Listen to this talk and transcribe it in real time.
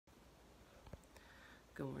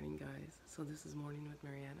Good morning, guys. So this is Morning with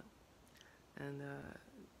Mariana, and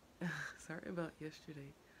sorry about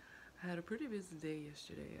yesterday. I had a pretty busy day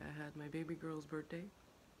yesterday. I had my baby girl's birthday,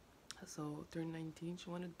 so turned 19. She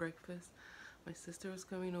wanted breakfast. My sister was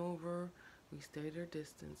coming over. We stayed our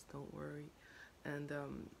distance, don't worry, and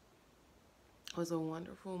it was a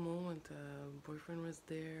wonderful moment. Boyfriend was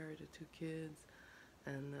there, the two kids,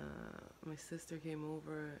 and my sister came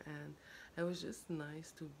over, and it was just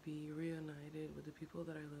nice to be reunited with the people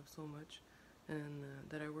that I love so much, and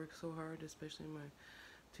that I work so hard, especially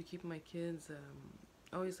to keep my kids.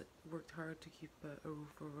 I always worked hard to keep a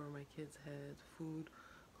roof over my kids' head, food,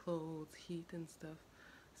 clothes, heat, and stuff.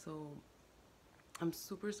 So I'm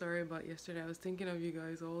super sorry about yesterday. I was thinking of you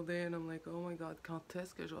guys all day, and I'm like, oh my god, quand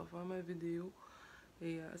est-ce que je vais faire ma vidéo?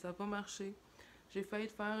 Et ça n'a pas marché. J'ai failli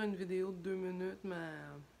faire une vidéo de 2 minutes, mais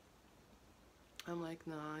I'm like,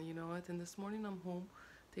 nah, you know what? And this morning I'm home,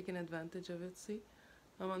 taking advantage of it. See,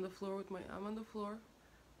 I'm on the floor.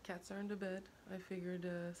 Cats are in the bed. I figured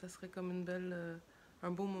ça serait comme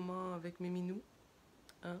un beau moment avec mes minous.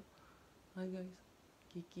 Hein? Hi guys.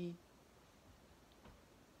 Kiki.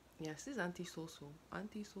 Yes, c'est antisocial.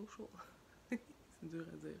 Antisocial. C'est dur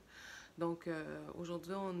à dire. Donc,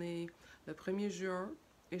 aujourd'hui, on est le 1er juin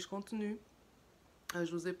et je continue. Je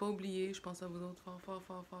vous ai pas oublié. Je pense à vous autres fort, fort,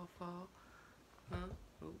 fort, fort, fort. Huh?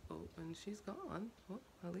 Oh, and she's gone. Well,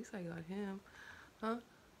 at least I got him. Huh?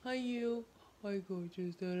 Hi, you. Hi,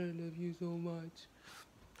 gorgeous. That I love you so much.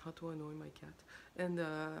 How to annoy my cat. And,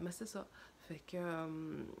 mais c'est ça. Fait que,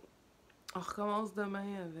 on recommence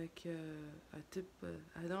demain avec un tip.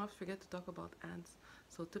 I don't have to forget to talk about ants.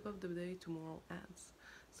 So, tip of the day tomorrow, ants.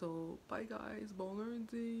 So, bye guys. Bon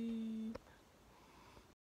lundi.